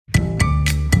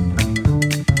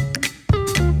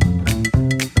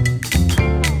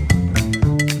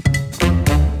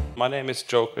My name is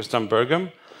Kristian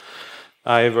Bergum.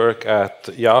 I work at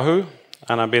Yahoo,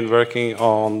 and I've been working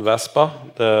on Vespa,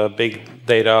 the big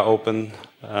data open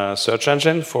search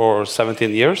engine, for 17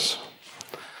 years.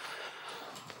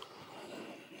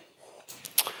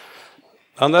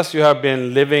 Unless you have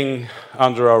been living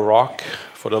under a rock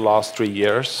for the last 3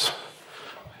 years,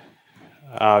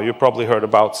 you probably heard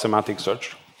about Semantic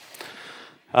Search.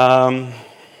 And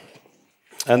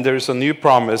there is a new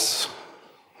promise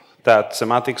that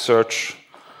Semantic Search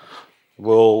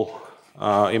will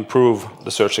improve the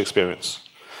search experience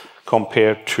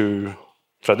compared to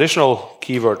traditional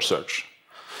keyword search.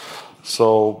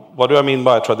 So what do I mean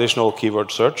by traditional keyword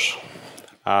search?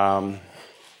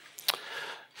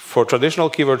 For traditional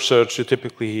keyword search, you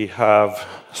typically have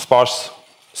sparse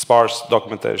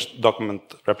document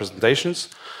representations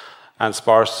and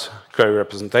sparse query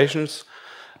representations.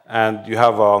 And you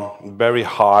have a very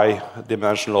high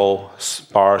dimensional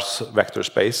sparse vector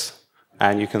space.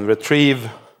 And you can retrieve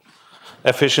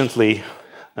efficiently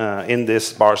in this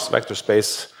sparse vector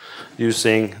space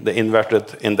using the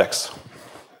inverted index.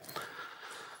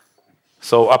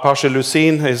 So Apache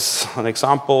Lucene is an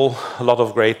example. A lot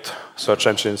of great search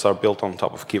engines are built on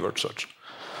top of keyword search.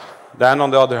 Then, on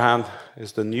the other hand,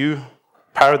 is the new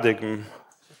paradigm,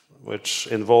 which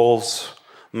involves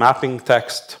mapping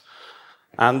text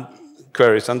and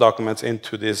queries and documents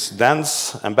into this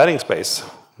dense embedding space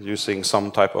using some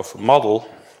type of model,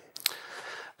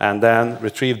 and then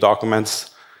retrieve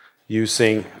documents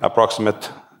using approximate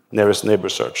nearest neighbor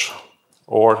search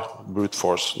or brute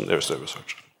force nearest neighbor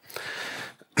search.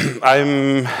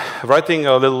 I'm writing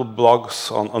a little blogs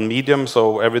on Medium,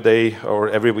 so every day or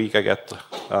every week I get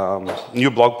new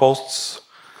blog posts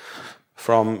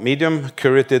from Medium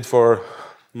curated for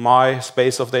my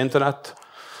space of the internet.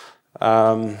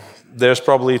 There's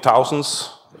probably thousands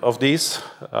of these.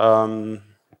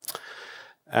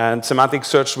 And semantic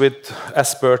search with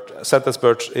SBERT, set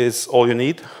SBERT is all you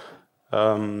need.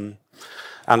 And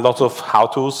lots of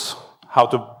how-tos, how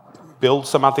to build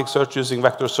semantic search using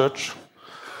vector search.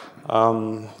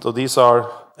 So these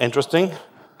are interesting.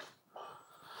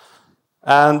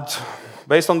 And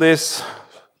based on this,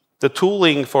 the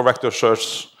tooling for vector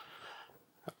search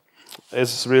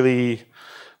is really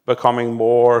becoming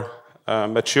more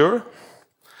mature.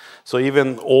 So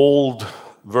even old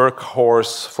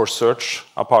workhorse for search,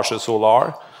 Apache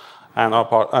Solr and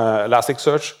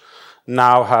Elasticsearch,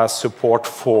 now has support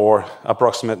for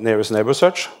approximate nearest neighbor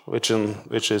search, which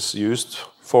is used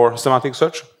for semantic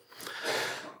search.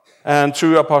 And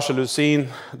through Apache Lucene,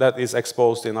 that is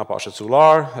exposed in Apache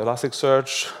Solr,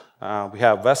 Elasticsearch. We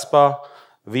have Vespa,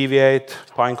 VV8,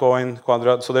 Pinecoin,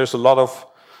 Quadrat. So there's a lot of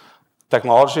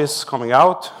technologies coming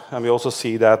out, and we also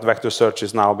see that vector search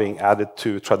is now being added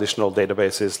to traditional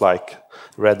databases like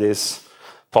Redis,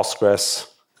 Postgres,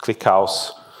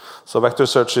 ClickHouse. So vector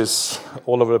search is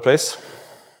all over the place.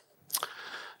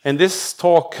 In this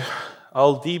talk,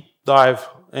 I'll deep dive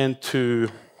into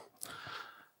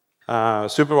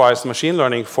supervised machine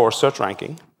learning for search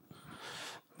ranking.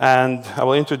 And I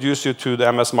will introduce you to the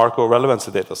MS Marco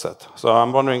relevancy dataset. So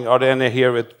I'm wondering, are there any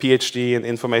here with PhD in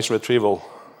information retrieval?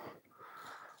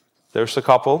 There's a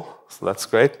couple, so that's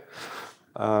great.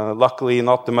 Luckily,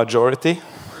 not the majority.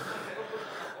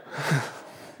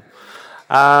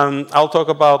 I'll talk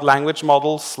about language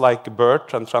models like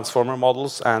BERT and transformer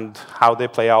models and how they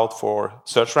play out for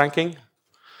search ranking.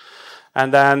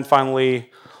 And then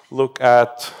finally, look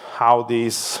at how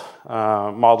these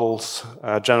models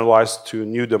generalize to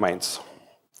new domains.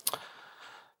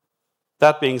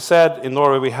 That being said, in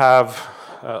Norway we have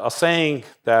a saying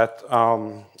that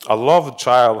a loved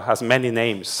child has many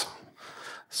names.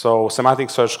 So semantic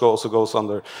search also goes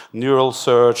under neural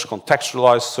search,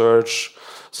 contextualized search,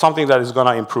 something that is going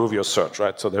to improve your search,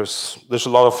 right? So there's a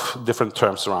lot of different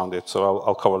terms around it, so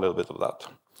I'll cover a little bit of that.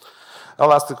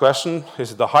 I'll ask the question,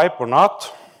 is it a hype or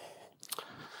not?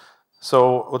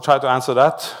 So we'll try to answer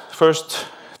that. First,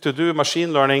 to do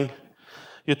machine learning,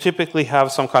 you typically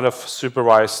have some kind of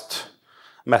supervised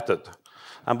method.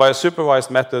 And by a supervised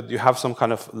method, you have some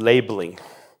kind of labeling,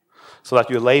 so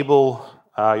that you label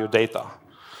your data.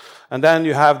 And then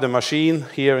you have the machine,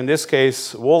 here in this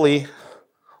case, Wally,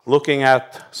 looking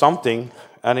at something,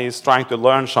 and he's trying to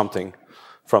learn something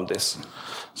from this.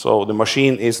 So the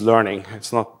machine is learning.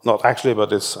 It's not actually,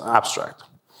 but it's abstract.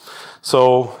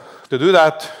 So to do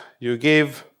that, you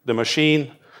give the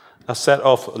machine a set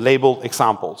of labeled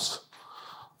examples.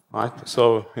 Right?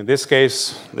 So in this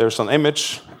case, there's an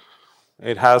image.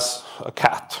 It has a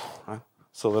cat. Right?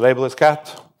 So the label is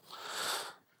cat,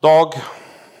 dog,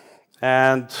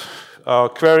 and a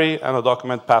query and a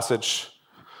document passage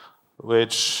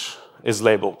which is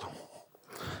labeled.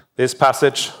 this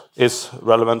passage is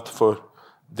relevant for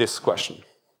this question,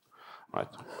 right?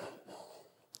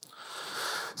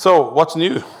 So what's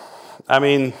new? I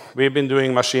mean, we've been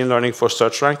doing machine learning for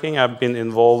search ranking. I've been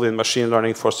involved in machine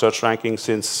learning for search ranking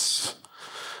since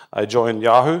I joined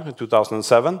Yahoo in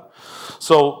 2007.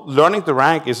 So learning to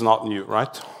rank is not new,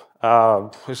 right?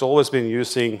 It's always been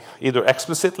using either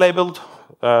explicit labeled,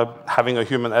 having a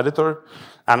human editor,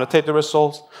 annotate the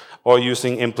results, or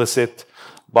using implicit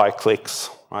by clicks,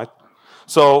 right?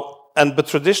 So, but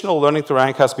traditional learning to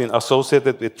rank has been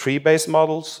associated with tree-based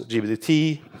models,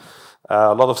 GBDT,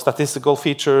 a lot of statistical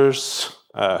features,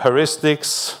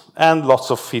 heuristics, and lots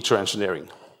of feature engineering.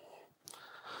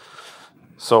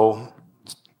 So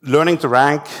learning to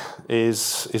rank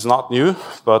is not new,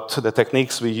 but the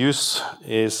techniques we use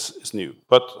is new.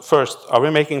 But first, are we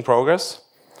making progress?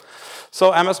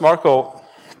 So MS Marco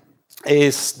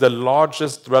is the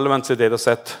largest relevancy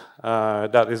dataset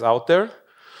that is out there.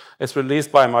 It's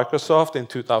released by Microsoft in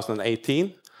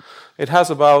 2018. It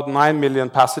has about 9 million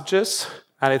passages,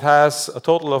 and it has a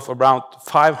total of around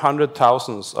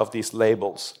 500,000 of these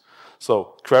labels.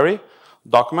 So query,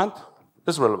 document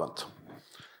is relevant.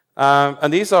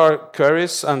 And these are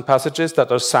queries and passages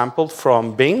that are sampled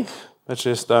from Bing, which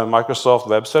is the Microsoft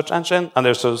web search engine, and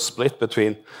there's a split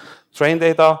between train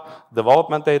data,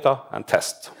 development data, and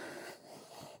test.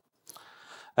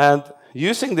 And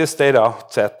using this data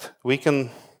set, we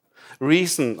can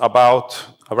reason about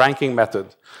a ranking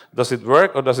method. Does it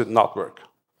work or does it not work?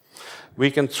 We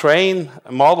can train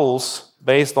models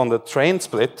based on the train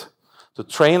split to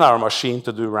train our machine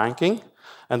to do ranking,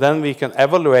 and then we can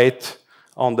evaluate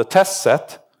on the test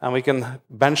set, and we can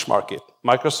benchmark it.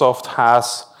 Microsoft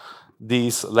has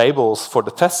these labels for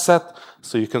the test set,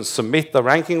 so you can submit the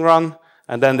ranking run,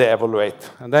 and then they evaluate.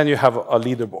 And then you have a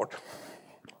leaderboard.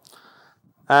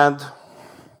 And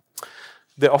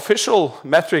the official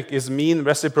metric is mean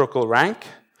reciprocal rank.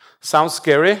 Sounds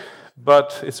scary,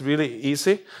 but it's really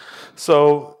easy.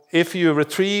 So if you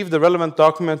retrieve the relevant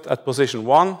document at position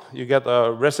 1, you get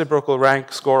a reciprocal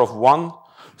rank score of 1,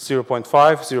 0.5,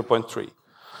 0.3.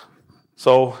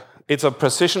 So it's a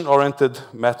precision-oriented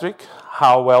metric,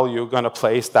 how well you're going to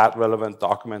place that relevant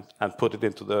document and put it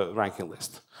into the ranking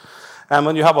list. And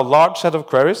when you have a large set of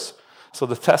queries, so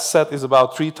the test set is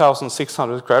about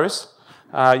 3,600 queries,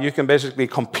 you can basically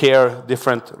compare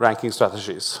different ranking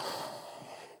strategies.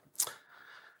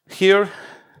 Here,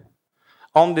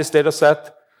 on this data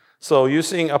set, so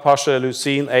using Apache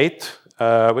Lucene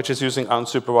 8, which is using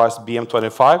unsupervised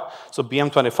BM25. So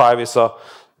BM25 is a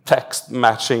text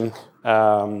matching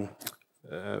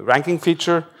ranking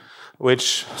feature,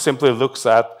 which simply looks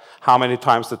at how many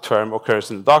times the term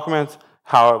occurs in the document,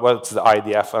 what's the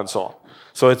IDF, and so on.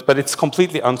 So but it's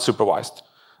completely unsupervised.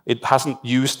 It hasn't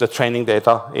used the training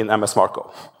data in MS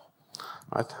Marco,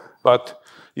 right? But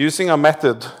using a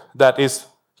method that is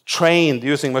trained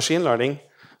using machine learning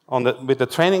with the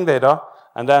training data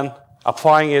and then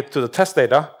applying it to the test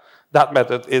data, that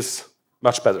method is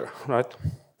much better, right?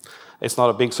 It's not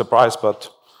a big surprise, but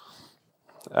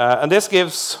and this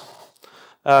gives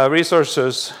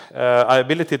researchers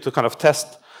ability to kind of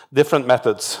test different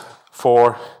methods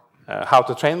for how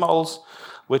to train models,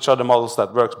 which are the models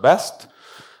that work best,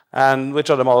 and which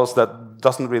are the models that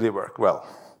doesn't really work well.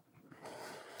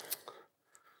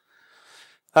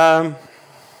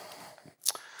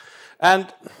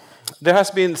 And there has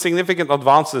been significant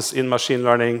advances in machine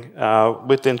learning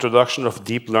with the introduction of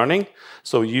deep learning,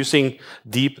 so using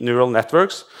deep neural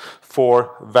networks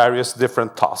for various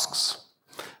different tasks.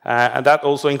 And that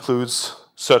also includes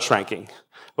search ranking,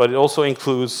 but it also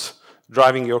includes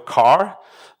driving your car,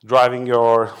 driving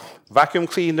your vacuum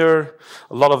cleaner,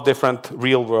 a lot of different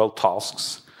real-world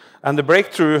tasks. And the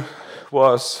breakthrough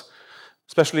was,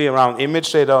 especially around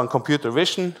image data and computer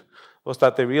vision, was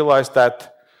that they realized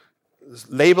that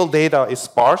label data is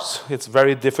sparse. It's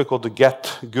very difficult to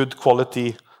get good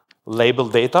quality label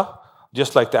data,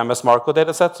 just like the MS Marco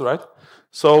datasets, right?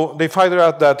 So they figured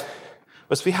out that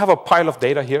if we have a pile of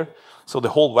data here, so the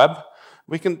whole web,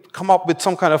 we can come up with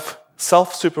some kind of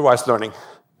self-supervised learning.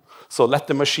 So let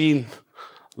the machine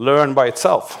learn by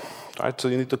itself, right? So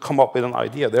you need to come up with an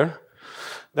idea there.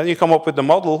 Then you come up with the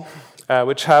model,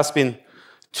 which has been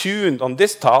tuned on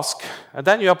this task, and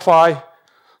then you apply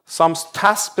some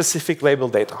task-specific label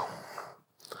data.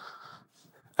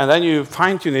 And then you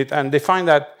fine-tune it, and they find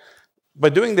that by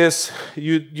doing this,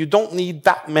 you don't need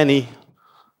that many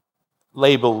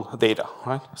label data,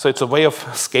 right? So it's a way of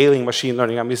scaling machine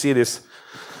learning, and we see this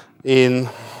in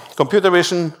computer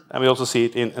vision, and we also see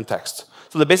it in text.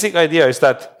 So the basic idea is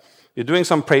that you're doing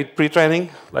some pre-training,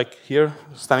 like here,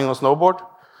 standing on a snowboard,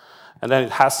 and then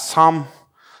it has some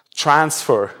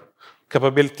transfer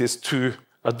capabilities to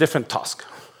a different task.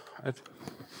 Right?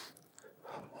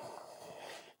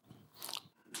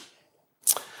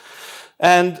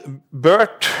 And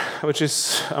BERT, which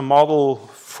is a model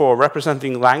for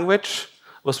representing language,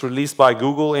 was released by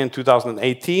Google in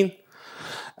 2018.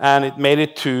 And it made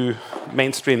it to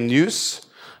mainstream news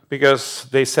because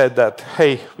they said that,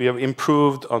 hey, we have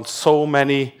improved on so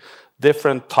many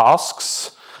different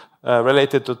tasks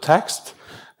related to text,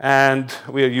 and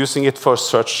we are using it for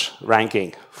search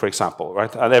ranking, for example,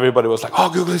 right? And everybody was like, oh,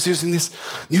 Google is using this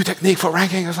new technique for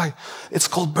ranking. I was like, it's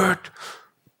called BERT.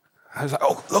 I was like,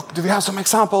 oh, look, do we have some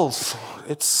examples?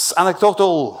 It's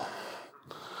anecdotal.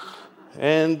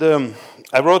 And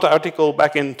I wrote an article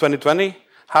back in 2020,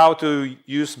 how to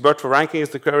use BERT for ranking is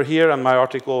the query here, and my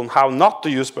article on how not to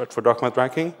use BERT for document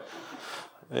ranking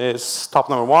is top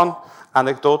number 1.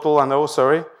 Anecdotal, I know,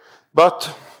 sorry.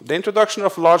 But the introduction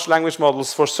of large language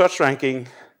models for search ranking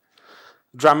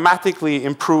dramatically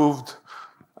improved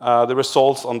the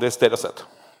results on this dataset.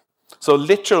 So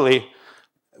literally,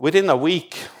 within a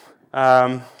week,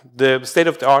 the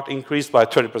state-of-the-art increased by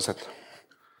 30%.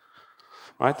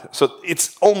 Right? So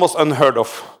it's almost unheard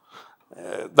of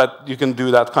that you can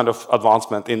do that kind of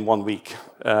advancement in 1 week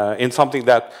in something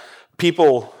that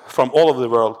people from all over the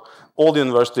world, all the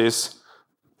universities,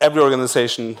 every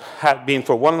organization had been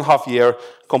for 1.5 years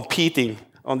competing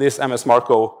on this MS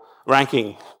Marco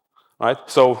ranking. Right?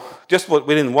 So just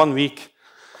within 1 week,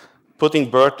 putting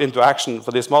BERT into action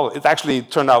for this model, it actually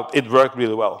turned out it worked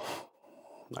really well.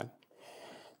 Right?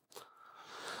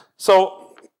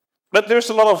 So, but there's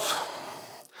a lot of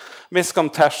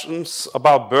misconceptions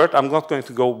about BERT. I'm not going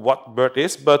to go what BERT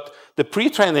is, but the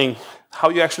pre-training, how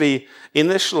you actually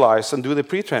initialize and do the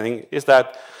pre-training is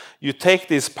that you take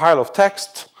this pile of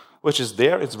text, which is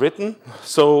there, it's written,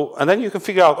 so, and then you can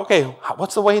figure out, okay,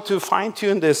 what's the way to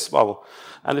fine-tune this model?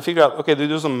 And they figure out, okay, they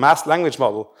do some masked language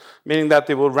model, meaning that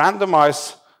they will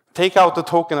randomize, take out the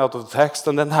token out of the text,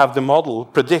 and then have the model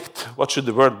predict what should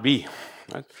the word be.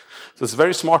 Right? So it's a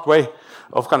very smart way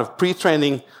of kind of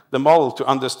pre-training the model to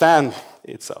understand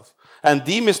itself. And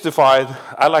demystified,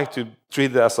 I like to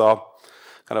treat it as a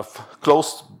kind of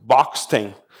closed box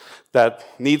thing that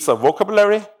needs a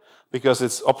vocabulary because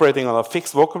it's operating on a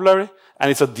fixed vocabulary,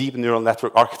 and it's a deep neural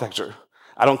network architecture.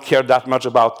 I don't care that much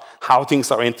about how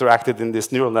things are interacted in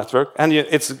this neural network, and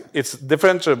it's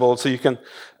differentiable, so you can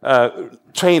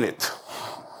train it.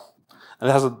 And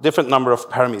it has a different number of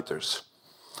parameters.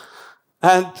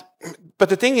 But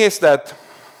the thing is that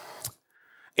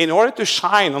in order to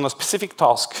shine on a specific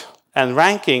task, and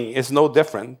ranking is no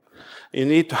different, you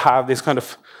need to have this kind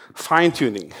of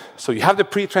fine-tuning. So you have the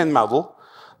pre-trained model.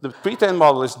 The pre-trained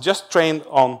model is just trained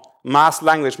on masked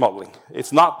language modeling.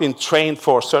 It's not been trained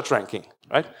for search ranking,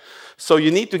 right? So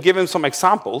you need to give him some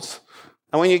examples.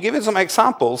 And when you give him some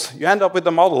examples, you end up with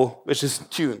a model which is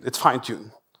tuned. It's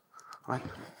fine-tuned, right?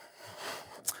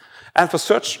 And for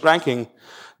search ranking,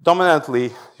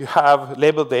 dominantly, you have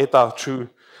labeled data through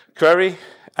query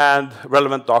and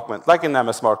relevant document, like in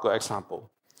MS Marco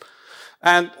example.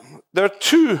 And there are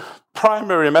 2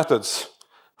 primary methods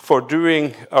for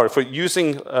doing or for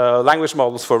using language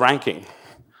models for ranking.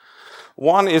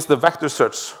 One is the vector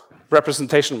search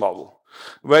representation model,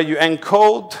 where you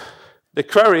encode the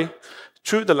query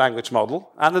through the language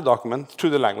model and the document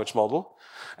through the language model,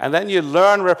 and then you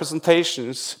learn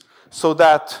representations so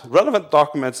that relevant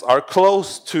documents are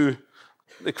close to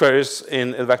the queries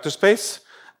in the vector space,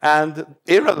 and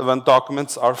irrelevant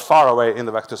documents are far away in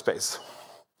the vector space.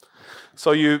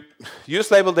 So you use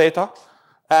labeled data,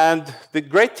 and the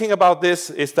great thing about this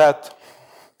is that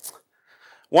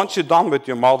once you're done with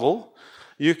your model,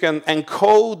 you can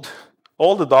encode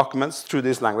all the documents through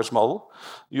this language model.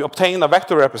 You obtain a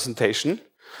vector representation,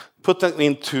 put them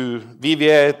into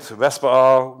VV8,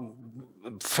 Vespa,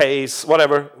 Face,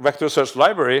 whatever, vector search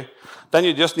library. Then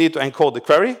you just need to encode the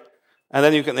query, and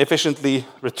then you can efficiently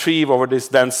retrieve over this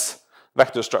dense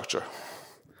vector structure.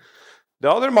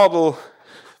 The other model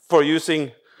for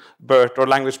using BERT or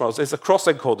language models is a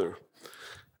cross-encoder.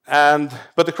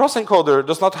 But the cross-encoder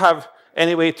does not have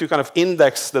any way to kind of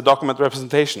index the document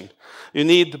representation. You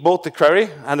need both the query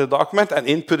and the document and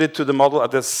input it to the model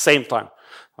at the same time.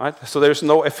 Right? So there's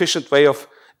no efficient way of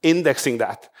indexing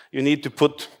that. You need to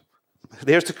put,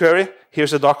 here's the query,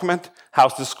 here's the document,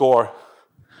 how's the score?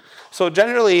 So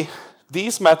generally,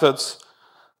 these methods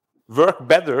work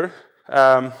better.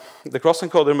 The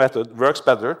cross-encoder method works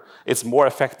better. It's more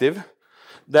effective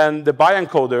than the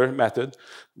bi-encoder method.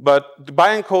 But the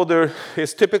bi-encoder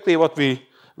is typically what we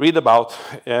read about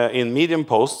in Medium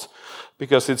posts,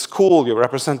 because it's cool. You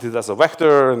represent it as a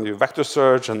vector, and you vector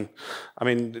search, and I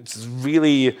mean, it's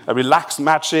really a relaxed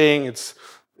matching.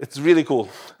 It's really cool.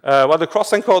 While the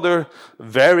cross-encoder,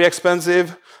 very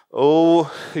expensive. Oh,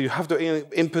 you have to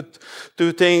input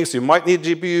 2 things. You might need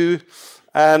GPU.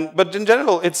 But in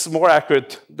general, it's more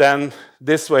accurate than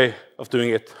this way of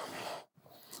doing it.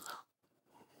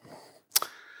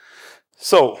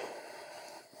 So,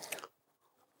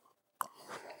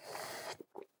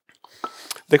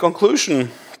 the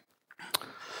conclusion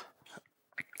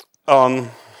on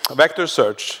vector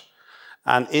search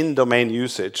and in-domain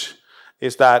usage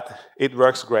is that it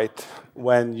works great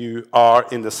when you are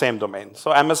in the same domain.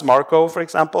 So MS Marco, for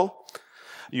example,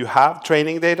 you have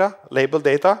training data, label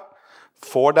data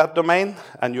for that domain,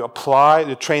 and you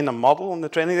train a model on the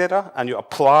training data, and you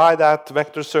apply that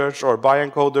vector search or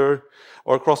bi-encoder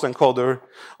or cross-encoder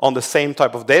on the same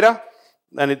type of data,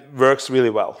 and it works really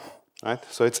well. Right?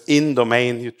 So it's in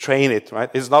domain, you train it,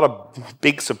 right? It's not a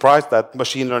big surprise that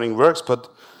machine learning works,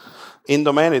 but in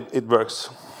domain it works.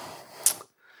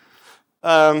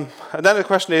 And then the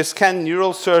question is, can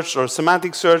neural search or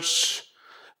semantic search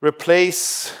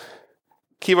replace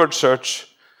keyword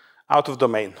search out of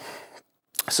domain?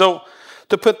 So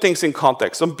to put things in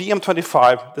context, on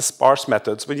BM25, the sparse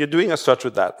methods, when you're doing a search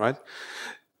with that, right?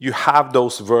 You have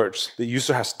those words. The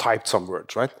user has typed some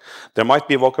words, right? There might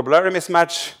be a vocabulary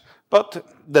mismatch, but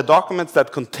the documents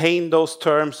that contain those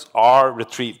terms are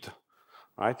retrieved,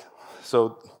 right?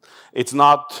 So it's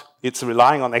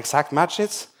relying on exact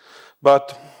matches,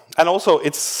 and also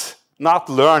it's not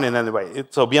learned in any way.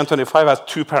 So BM25 has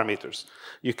 2 parameters.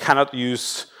 You cannot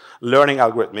use learning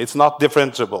algorithm. It's not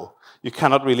differentiable. You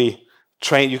cannot really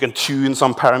train, you can tune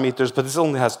some parameters, but this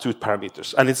only has 2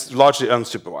 parameters, and it's largely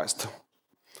unsupervised.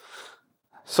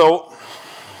 So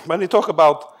when we talk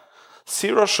about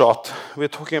zero-shot, we're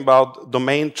talking about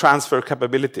domain transfer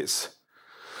capabilities.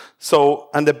 So,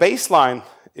 and the baseline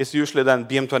is usually then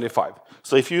BM25.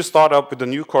 So if you start up with a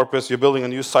new corpus, you're building a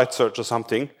new site search or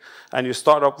something, and you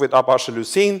start up with Apache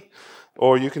Lucene,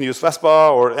 or you can use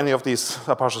Vespa or any of these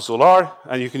Apache Solr,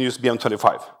 and you can use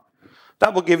BM25.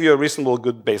 That will give you a reasonable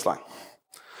good baseline,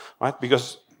 right?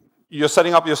 Because you're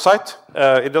setting up your site,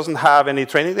 it doesn't have any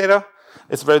training data.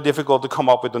 It's very difficult to come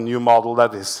up with a new model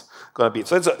that is going to be.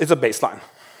 So it's a baseline.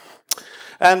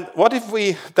 And what if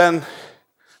we then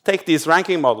take these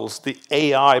ranking models, the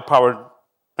AI-powered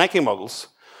ranking models,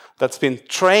 that's been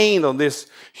trained on this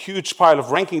huge pile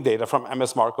of ranking data from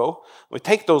MS Marco. We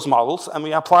take those models and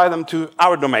we apply them to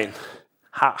our domain.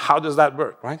 How does that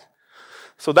work, right?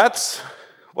 So that's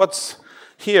what's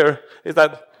here, is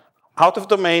that out of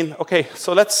domain, okay,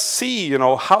 so let's see,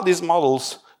 how these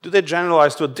models, do they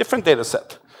generalize to a different data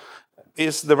set?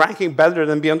 Is the ranking better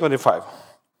than BM25?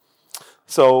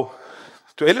 So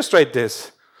to illustrate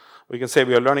this, we can say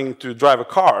we are learning to drive a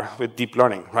car with deep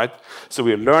learning, right? So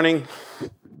we are learning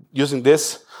using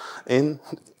this in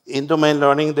domain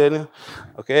learning data.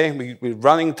 Okay, we're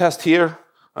running test here,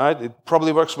 right? It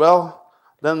probably works well.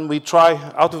 Then we try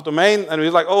out of domain, and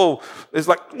we're like, oh, it's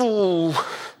like, ooh,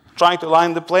 trying to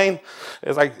line the plane.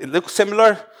 It's like, it looks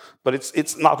similar, but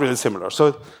it's not really similar.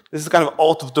 So this is kind of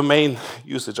out of domain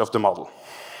usage of the model.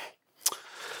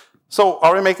 So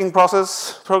are we making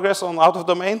progress on out of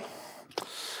domain?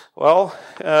 Well,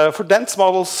 for dense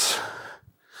models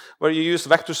where you use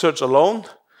vector search alone,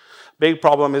 big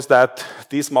problem is that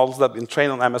these models that have been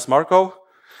trained on MS Marco,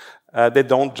 they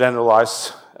don't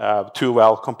generalize too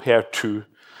well compared to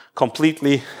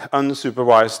completely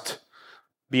unsupervised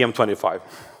BM25,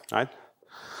 right?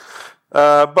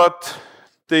 But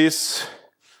these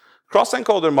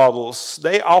cross-encoder models,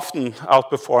 they often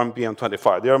outperform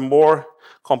BM25. They are more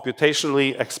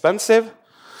computationally expensive.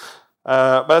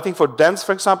 But I think for dense,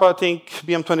 for example, I think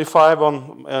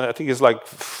BM25 I think is like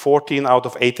 14 out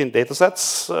of 18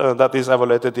 datasets that is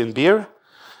evaluated in BERT.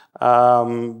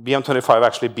 BM25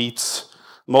 actually beats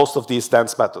most of these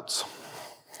dense methods.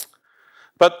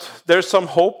 But there's some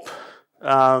hope.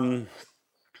 Niels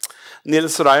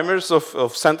Reimers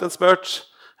of Sentence BERT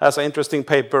has an interesting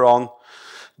paper on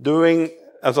doing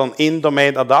as an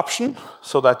in-domain adoption,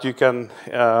 so that you can,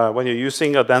 when you're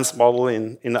using a dense model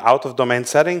in an out-of-domain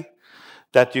setting,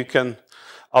 that you can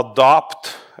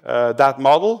adopt that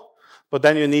model, but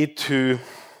then you need to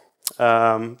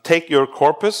take your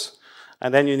corpus,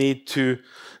 and then you need to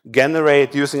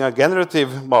generate, using a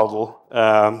generative model,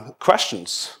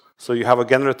 questions. So you have a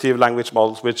generative language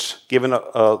model which, given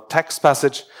a text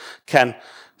passage, can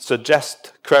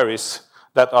suggest queries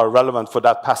that are relevant for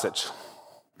that passage.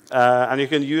 And you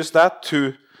can use that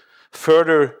to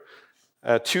further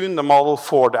tune the model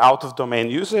for the out-of-domain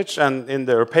usage. And in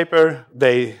their paper,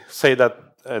 they say that,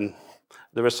 and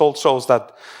the result shows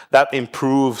that that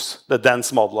improves the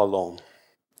dense model alone.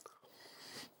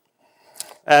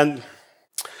 And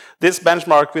this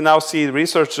benchmark, we now see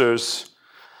researchers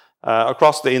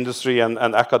across the industry and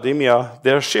academia,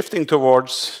 they're shifting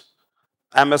towards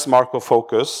MS Markov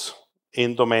focus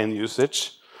in domain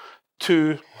usage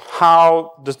to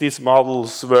how does these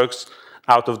models work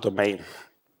out of domain,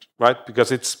 right?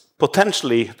 Because it's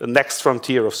potentially the next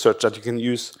frontier of search that you can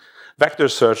use vector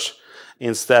search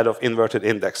instead of inverted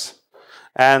index.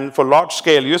 And for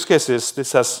large-scale use cases,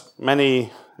 this has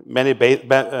many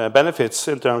benefits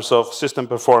in terms of system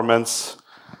performance,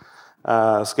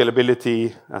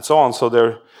 scalability, and so on. So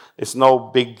there is no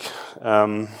big,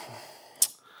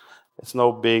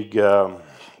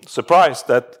 surprise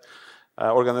that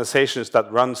organizations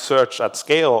that run search at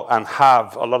scale and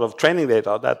have a lot of training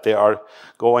data, that they are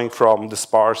going from the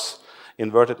sparse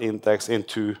inverted index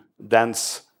into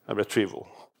dense retrieval.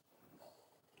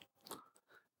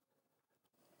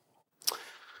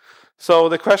 So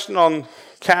the question on,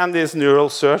 can this neural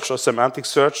search or semantic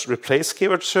search replace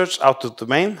keyword search out of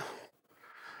domain?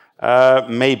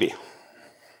 Maybe.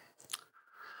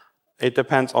 It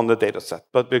depends on the data set.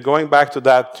 But we're going back to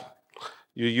that.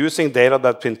 You're using data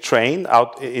that's been trained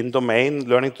out in domain,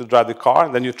 learning to drive the car,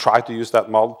 and then you try to use that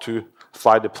model to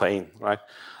fly the plane, right?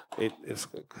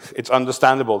 It's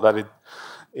understandable that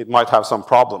it might have some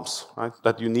problems, right?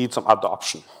 That you need some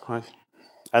adoption, right?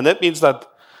 And that means that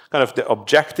kind of the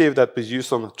objective that was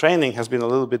used on the training has been a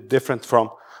little bit different from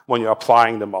when you're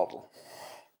applying the model.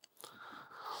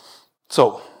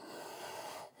 So,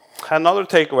 another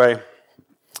takeaway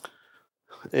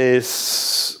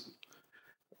is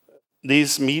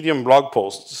these Medium blog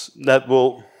posts that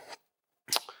will,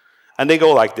 and they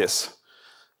go like this.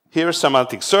 Here's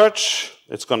semantic search.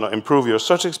 It's going to improve your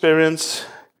search experience.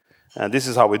 And this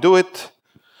is how we do it.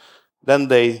 Then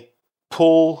they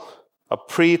pull a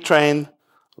pre-trained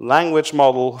language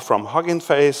model from Hugging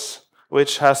Face,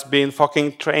 which has been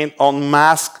fucking trained on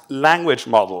masked language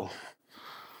model,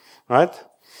 right?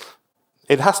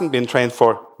 It hasn't been trained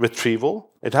for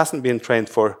retrieval. It hasn't been trained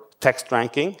for text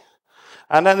ranking.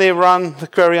 And then they run the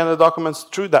query and the documents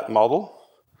through that model.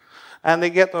 And they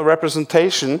get a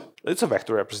representation. It's a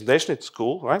vector representation. It's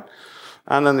cool, right?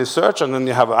 And then they search, and then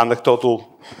you have an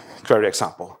anecdotal query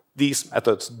example. These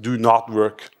methods do not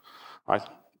work, right?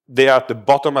 They are at the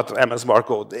bottom at the MS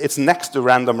Markov. It's next to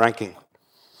random ranking,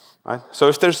 right? So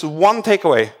if there's one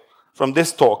takeaway from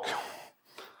this talk,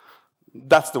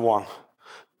 that's the one.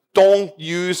 Don't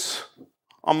use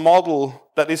a model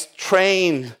that is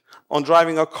trained on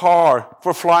driving a car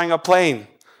for flying a plane.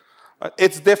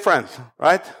 It's different,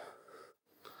 right?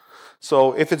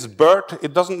 So if it's BERT,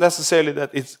 it doesn't necessarily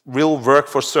that it will work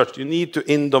for search. You need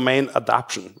to in-domain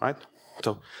adaptation, right?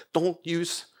 So don't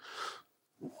use.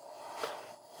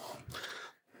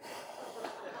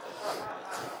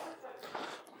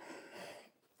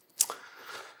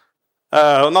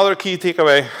 Another key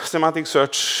takeaway, semantic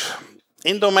search.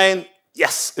 In domain,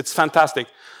 yes, it's fantastic.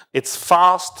 It's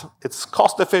fast, it's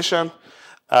cost efficient.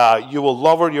 You will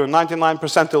lower your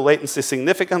 99% latency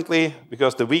significantly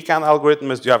because the weekend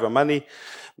algorithm is you have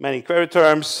many query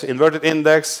terms, inverted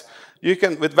index. You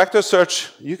can, with vector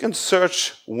search, you can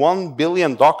search 1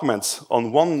 billion documents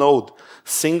on one node,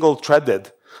 single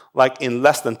threaded, like in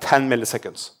less than 10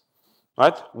 milliseconds,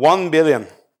 right? 1 billion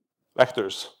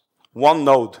vectors, one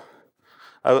node.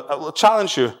 I will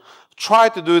challenge you, try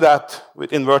to do that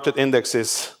with inverted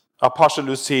indexes, Apache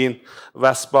Lucene,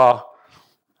 Vespa.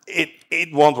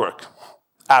 It won't work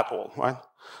at all, right?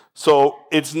 So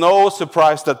it's no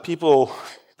surprise that people,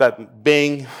 that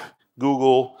Bing,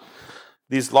 Google,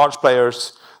 these large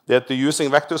players, that they're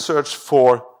using vector search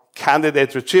for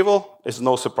candidate retrieval is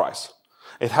no surprise.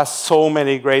 It has so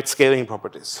many great scaling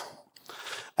properties.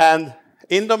 And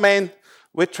in domain,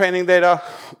 with training data,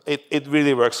 it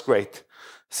really works great.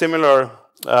 Similar,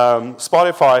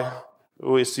 Spotify,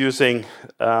 who is using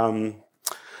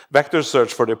vector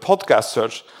search for their podcast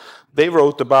search, they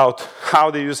wrote about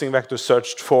how they're using vector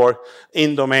search for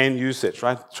in-domain usage,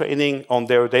 right? Training on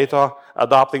their data,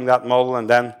 adopting that model, and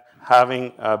then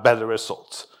having better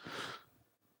results.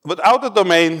 Without the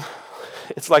domain,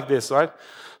 it's like this, right?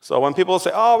 So when people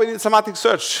say, oh, we need semantic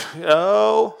search,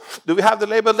 oh, do we have the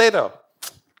labeled data?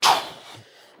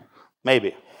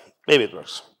 Maybe it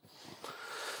works.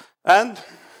 And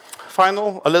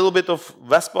final, a little bit of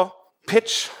Vespa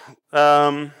pitch.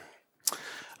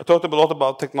 I talked a lot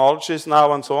about technologies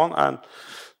now and so on. And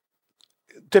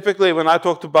typically, when I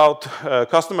talked about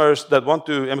customers that want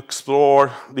to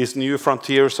explore these new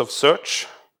frontiers of search,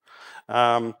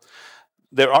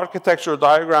 their architecture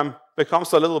diagram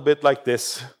becomes a little bit like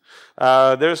this.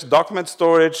 There's document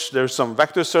storage, there's some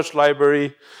vector search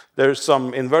library, there's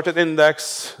some inverted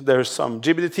index, there's some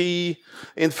GPT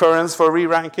inference for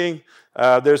re-ranking,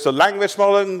 There's a language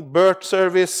modeling, BERT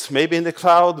service, maybe in the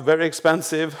cloud, very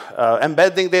expensive.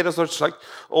 Embedding data search, like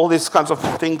all these kinds of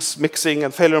things, mixing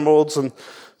and failure modes and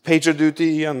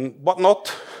PagerDuty and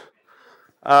whatnot.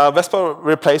 Vespa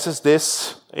replaces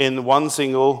this in one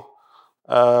single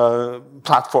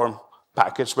platform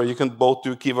package where you can both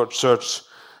do keyword search,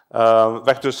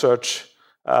 vector search,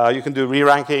 you can do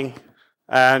re-ranking,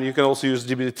 and you can also use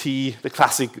DBT, the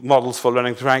classic models for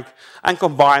learning to rank, and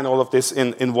combine all of this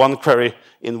in one query,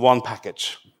 in one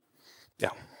package. Yeah.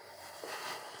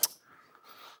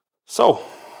 So.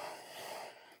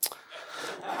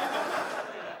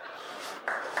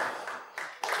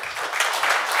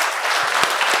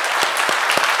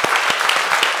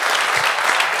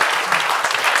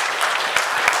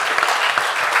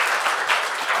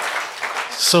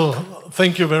 So,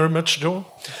 thank you very much, Joe.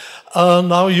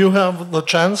 Now you have the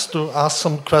chance to ask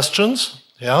some questions.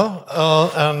 Yeah,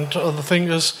 and the thing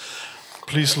is,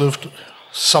 please lift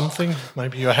something,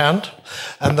 maybe your hand,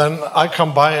 and then I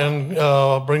come by and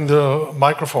bring the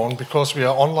microphone because we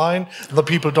are online. The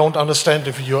people don't understand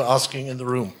if you're asking in the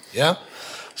room. Yeah,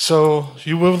 so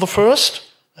you were the first,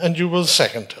 and you were the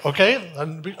second. Okay,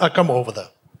 and I come over there.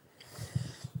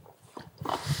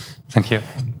 Thank you.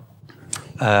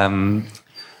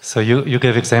 So you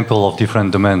gave example of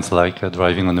different domains like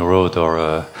driving on the road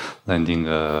or landing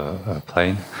a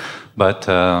plane, but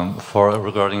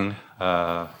regarding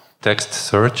text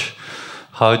search,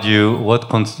 what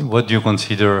do you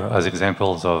consider as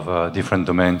examples of different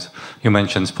domains? You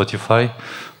mentioned Spotify,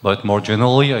 but more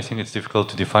generally, I think it's difficult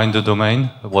to define the domain.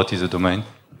 What is a domain?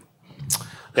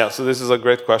 Yeah, so this is a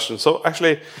great question. So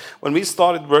actually, when we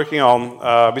started working on,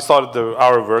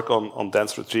 our work on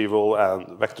dense retrieval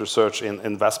and vector search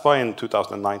in Vespa in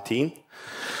 2019.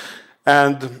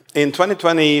 And in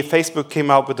 2020, Facebook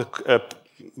came out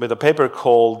with a paper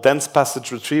called Dense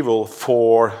Passage Retrieval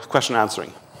for Question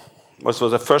Answering. This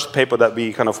was the first paper that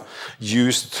we kind of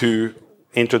used to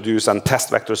introduce and test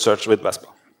vector search with Vespa.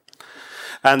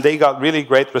 And they got really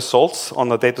great results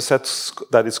on a dataset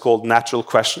that is called Natural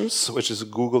Questions, which is a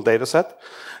Google dataset.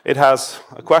 It has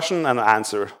a question and an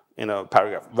answer in a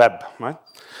paragraph, web, right?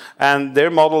 And their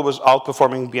model was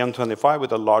outperforming BM25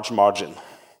 with a large margin.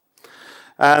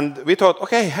 And we thought,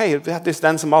 okay, hey, we have this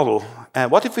dense model.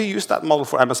 And what if we use that model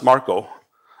for MS Marco?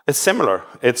 It's similar.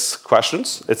 It's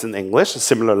questions. It's in English. It's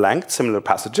similar length, similar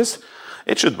passages.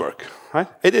 It should work, right?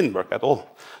 It didn't work at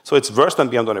all. So it's worse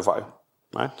than BM25.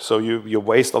 Right? So you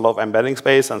waste a lot of embedding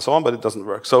space and so on, but it doesn't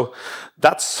work. So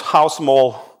that's how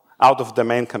small out of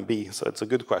domain can be. So it's a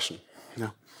good question. Yeah.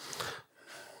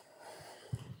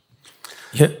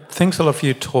 Yeah, thanks a lot for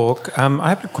your talk. I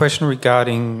have a question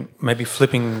regarding maybe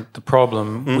flipping the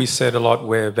problem. We said a lot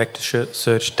where vector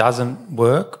search doesn't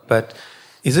work, but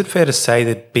is it fair to say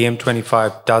that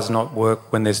BM25 does not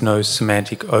work when there's no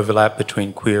semantic overlap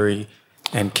between query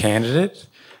and candidate?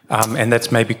 And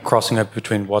that's maybe crossing over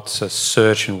between what's a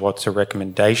search and what's a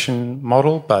recommendation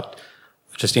model, but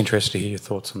just interested to hear your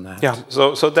thoughts on that. Yeah,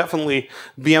 so definitely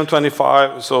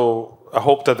BM25, so I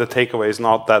hope that the takeaway is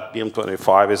not that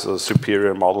BM25 is a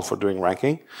superior model for doing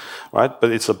ranking, right?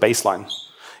 But it's a baseline.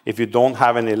 If you don't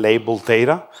have any labeled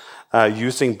data,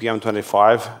 using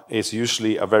BM25 is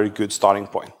usually a very good starting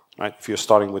point. Right? If you're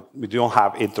starting with, you don't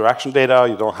have interaction data,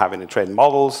 you don't have any trained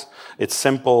models, it's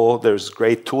simple, there's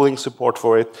great tooling support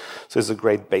for it, so it's a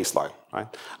great baseline. Right?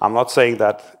 I'm not saying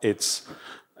that it's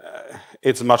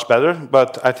much better,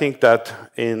 but I think that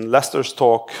in Lester's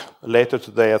talk later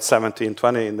today at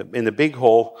 17:20 in the big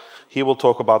hall, he will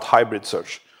talk about hybrid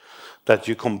search, that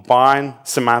you combine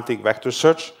semantic vector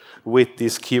search with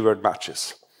these keyword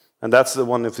matches. And that's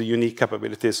one of the unique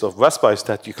capabilities of Vespa, is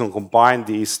that you can combine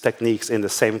these techniques in the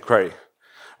same query,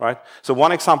 right? So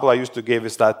one example I used to give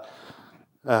is that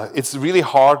it's really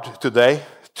hard today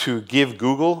to give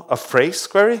Google a phrase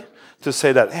query to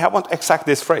say that, hey, I want exact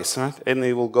this phrase, right? And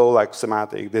it will go like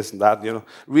semantic, this and that, you know.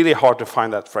 Really hard to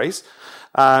find that phrase.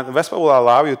 And Vespa will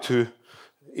allow you to,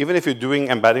 even if you're doing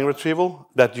embedding retrieval,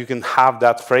 that you can have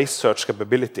that phrase search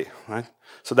capability, right?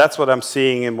 So that's what I'm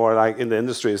seeing in more like in the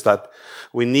industry, is that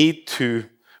we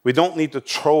don't need to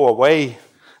throw away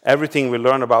everything we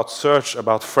learn about search,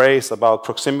 about phrase, about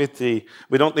proximity.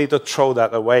 We don't need to throw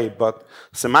that away, but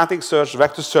semantic search,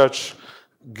 vector search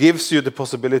gives you the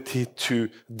possibility to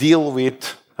deal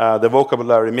with the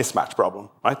vocabulary mismatch problem,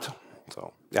 right?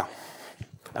 So yeah,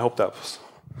 I hope that was.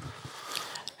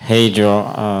 Hey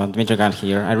Joe, Dmitry Gan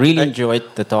here. I really enjoyed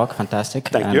the talk, fantastic.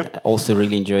 Thank you. I also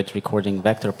really enjoyed recording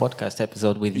Vector podcast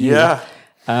episode with you. Yeah.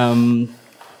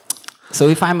 So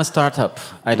if I'm a startup,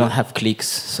 I don't have clicks,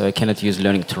 so I cannot use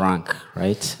learning to rank,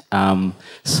 right?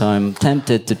 So I'm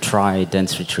tempted to try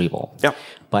dense retrieval. Yeah.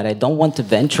 but I don't want to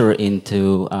venture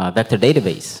into vector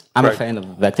database. I'm Right. a fan of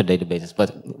vector databases, but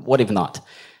what if not?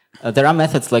 There are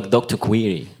methods like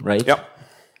doc2query, right? Yep.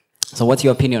 So what's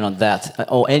your opinion on that?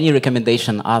 Or any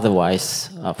recommendation otherwise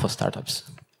for startups?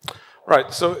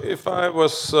 Right. So if I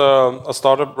was a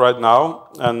startup right now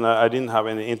and I didn't have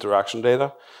any interaction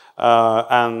data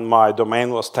and my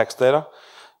domain was text data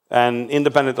and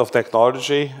independent of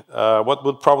technology, what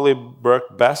would probably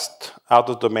work best out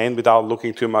of domain without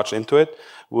looking too much into it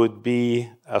would be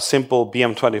a simple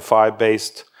BM25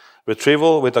 based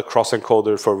retrieval with a cross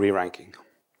encoder for re-ranking.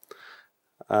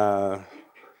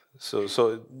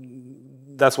 So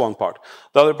that's one part.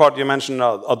 The other part, you mentioned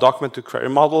a document to query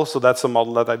model, so that's a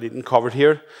model that I didn't cover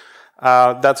here.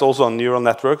 That's also a neural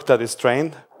network that is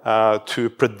trained to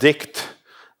predict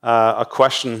a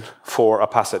question for a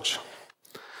passage.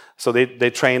 So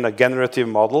they train a generative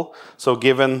model. So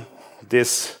given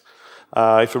this,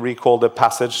 if you recall the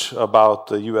passage about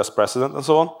the US president and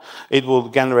so on, it will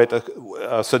generate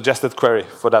a suggested query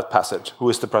for that passage. Who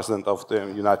is the president of the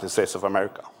United States of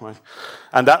America? Right?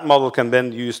 And that model can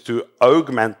then use to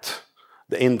augment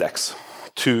the index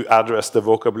to address the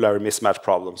vocabulary mismatch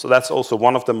problem. So that's also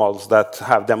one of the models that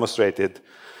have demonstrated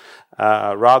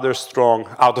rather strong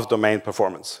out-of-domain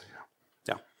performance.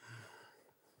 Yeah.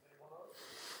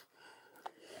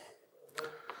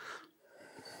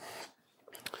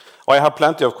 Well, I have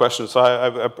plenty of questions, so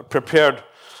I prepared.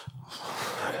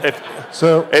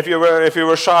 If you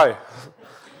were shy.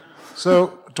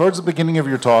 So towards the beginning of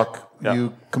your talk,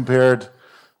 you compared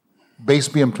base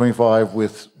BM25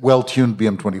 with well-tuned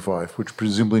BM25, which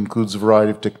presumably includes a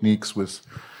variety of techniques with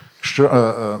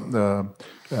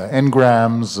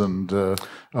n-grams and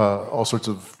all sorts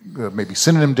of maybe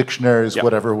synonym dictionaries,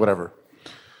 whatever.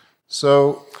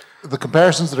 So the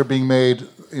comparisons that are being made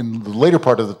in the later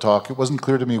part of the talk, it wasn't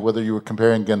clear to me whether you were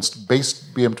comparing against base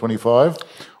BM25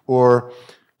 or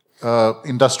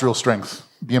industrial strength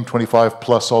BM25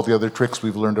 plus all the other tricks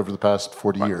we've learned over the past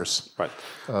 40 years. Right.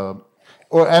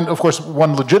 And of course,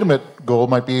 one legitimate goal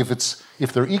might be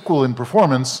if they're equal in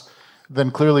performance,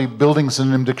 then clearly building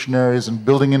synonym dictionaries and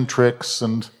building in tricks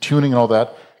and tuning and all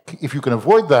that, if you can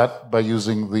avoid that by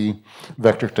using the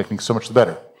vector technique, so much the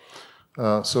better.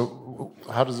 So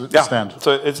how does it stand?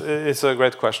 So it's a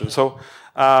great question. So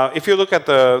if you look at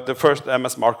the first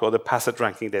MS Marco, the passage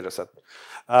ranking dataset,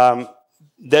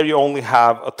 there you only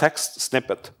have a text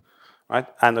snippet, right,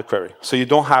 and a query. So you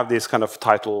don't have this kind of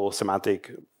title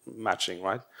semantic matching,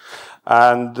 right?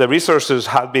 And the researchers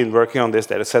have been working on this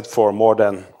dataset for more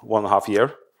than 1.5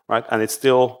 years, right? And it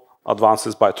still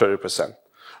advances by 30%,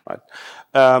 right?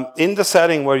 In the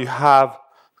setting where you have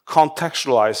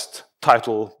contextualized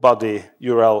title, body,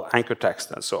 URL, anchor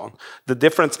text, and so on, the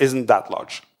difference isn't that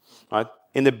large, right?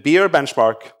 In the BERT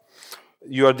benchmark,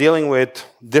 you are dealing with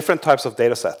different types of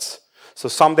data sets. So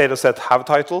some data sets have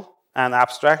title and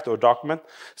abstract or document,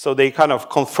 so they kind of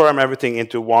confirm everything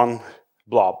into one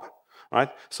blob, right?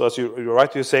 So as you're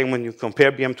right, you're saying when you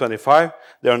compare BM25,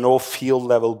 there are no field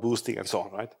level boosting and so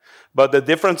on, right? But the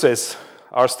differences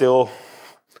are still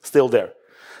there.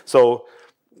 So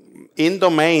in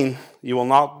domain, you will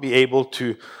not be able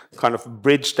to kind of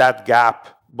bridge that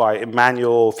gap by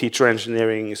manual feature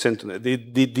engineering. The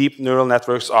deep neural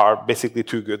networks are basically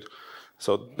too good.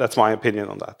 So that's my opinion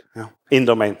on that. Yeah. In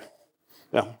domain.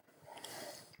 Yeah.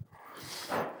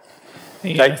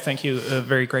 Yeah, thank you. A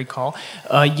very great call.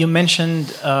 You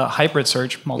mentioned hybrid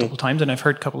search multiple times, and I've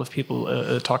heard a couple of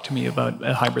people talk to me about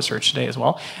hybrid search today as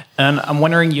well. And I'm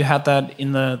wondering, you had that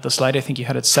in the slide. I think you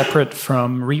had it separate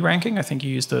from re-ranking. I think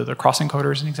you used the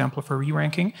cross-encoder as an example for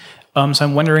re-ranking. So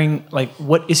I'm wondering, like,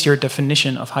 what is your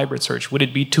definition of hybrid search? Would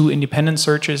it be 2 independent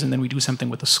searches and then we do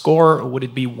something with a score, or would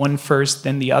it be one first,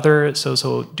 then the other?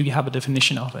 So do you have a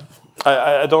definition of it?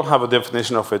 I don't have a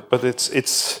definition of it, but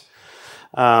it's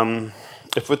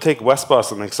if we take WESPA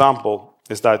as an example,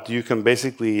 is that you can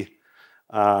basically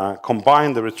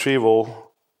combine the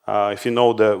retrieval, if you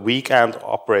know the weak AND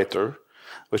operator,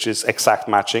 which is exact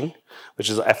matching, which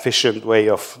is an efficient way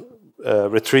of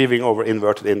retrieving over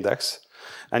inverted index,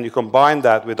 and you combine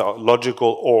that with a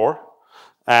logical OR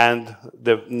and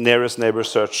the nearest neighbor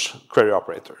search query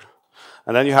operator.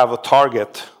 And then you have a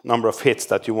target number of hits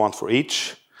that you want for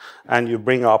each, and you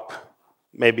bring up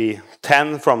maybe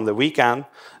 10 from the weak AND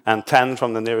and 10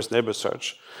 from the nearest neighbor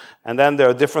search. And then there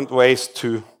are different ways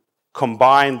to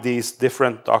combine these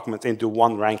different documents into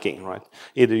one ranking, right?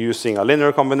 Either using a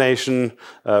linear combination,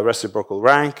 reciprocal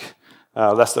rank.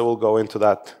 Lester will go into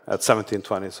that at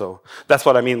 1720. So that's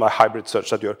what I mean by hybrid search,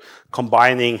 that you're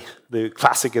combining the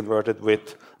classic inverted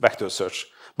with vector search.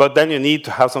 But then you need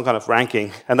to have some kind of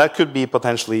ranking, and that could be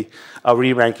potentially a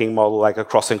re-ranking model like a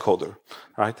cross-encoder,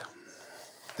 right?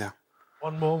 Yeah.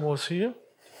 One more was here.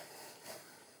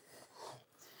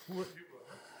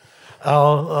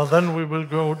 Then we will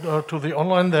go to the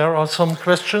online. There are some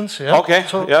questions. Yeah. Okay.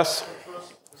 So, yes.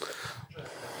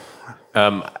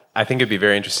 I think it'd be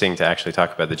very interesting to actually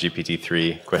talk about the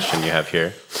GPT-3 question you have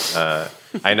here.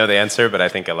 I know the answer, but I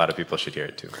think a lot of people should hear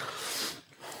it too.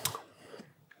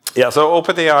 Yeah, so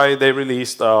OpenAI, they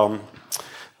released an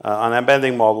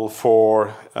embedding model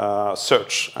for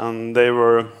search. And they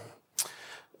were,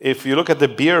 if you look at the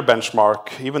BERT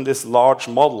benchmark, even this large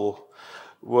model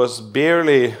was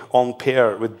barely on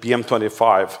pair with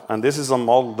BM25. And this is a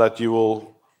model that you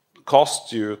will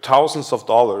cost you thousands of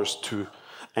dollars to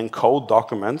encode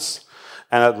documents,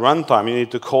 and at runtime you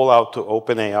need to call out to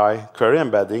OpenAI query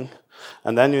embedding,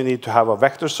 and then you need to have a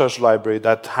vector search library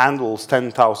that handles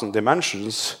 10,000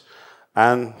 dimensions,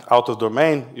 and out of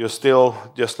domain you're still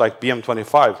just like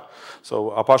BM25.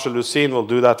 So Apache Lucene will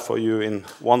do that for you in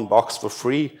one box for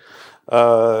free.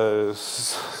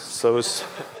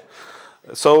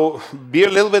 So be a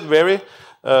little bit wary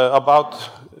about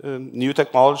new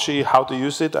technology, how to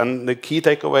use it, and the key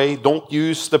takeaway, don't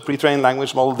use the pre-trained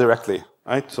language model directly,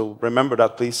 right? So remember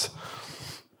that, please.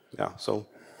 Yeah, so.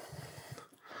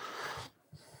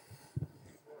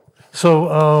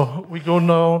 So we go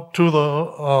now to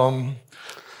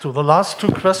the last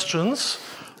two questions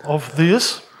of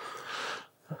this.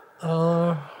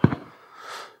 The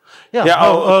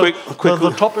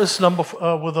top is number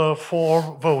with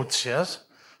 4 votes, yes?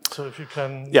 So if you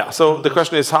can... Yeah, so the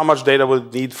question is how much data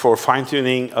would need for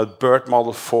fine-tuning a BERT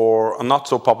model for a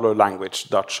not-so-popular language,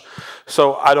 Dutch.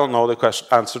 So I don't know the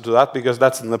answer to that because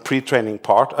that's in the pre-training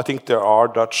part. I think there are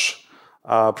Dutch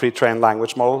pre-trained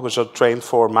language models which are trained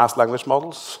for mass language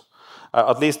models.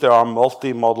 At least there are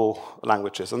multi-model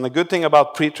languages. And the good thing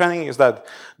about pre-training is that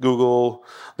Google,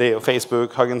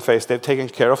 Facebook, Hugging Face, they've taken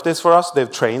care of this for us. They've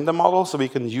trained the model so we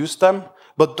can use them.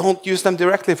 But don't use them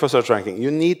directly for search ranking.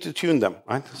 You need to tune them,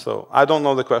 right? So I don't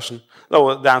know the question.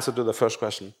 No, the answer to the first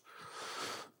question.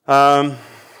 And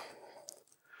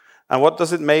what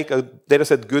does it make a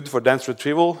dataset good for dense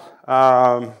retrieval?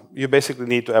 You basically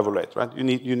need to evaluate, right?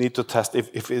 You need to test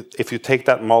if you take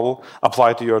that model,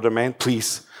 apply it to your domain,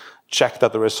 please check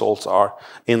that the results are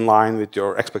in line with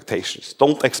your expectations.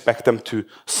 Don't expect them to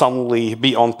suddenly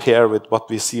be on pair with what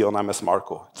we see on MS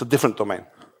Marco. It's a different domain.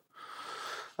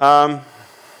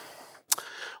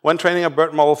 When training a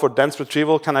BERT model for dense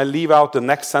retrieval, can I leave out the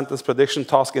next sentence prediction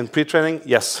task in pre-training?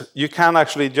 Yes, you can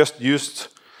actually just use,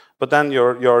 but then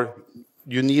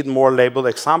you need more labeled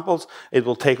examples. It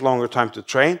will take longer time to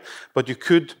train, but you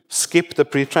could skip the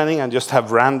pre-training and just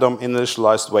have random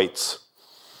initialized weights.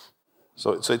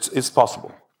 So it's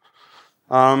possible.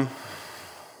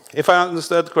 If I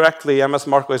understood correctly, MS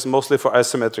Marco is mostly for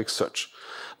asymmetric search.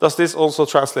 Does this also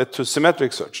translate to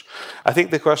symmetric search? I think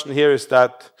the question here is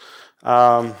that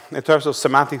in terms of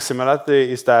semantic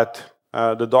similarity is that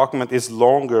the document is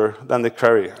longer than the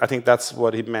query. I think that's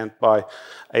what he meant by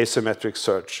asymmetric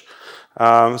search.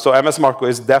 So MS Marco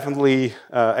is definitely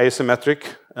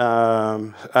asymmetric.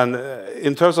 And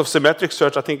in terms of symmetric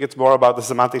search, I think it's more about the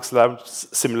semantic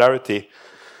similarity.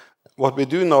 What we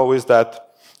do know is that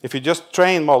if you just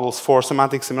train models for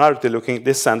semantic similarity, looking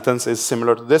this sentence is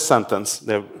similar to this sentence,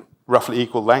 they're roughly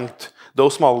equal length,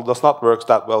 those models does not work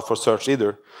that well for search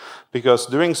either. Because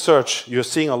during search, you're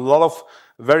seeing a lot of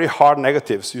very hard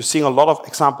negatives. You're seeing a lot of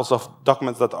examples of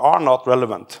documents that are not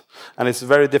relevant. And it's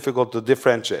very difficult to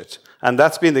differentiate. And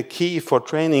that's been the key for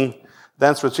training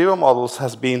dense retrieval models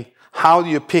has been, how do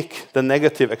you pick the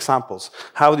negative examples?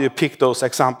 How do you pick those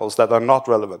examples that are not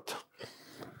relevant?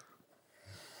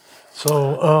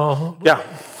 So,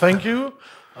 thank you.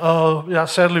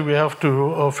 Sadly, we have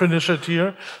to finish it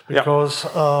here because.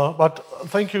 But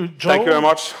thank you, Joe. Thank you very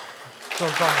much.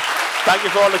 Thank you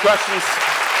for all the questions.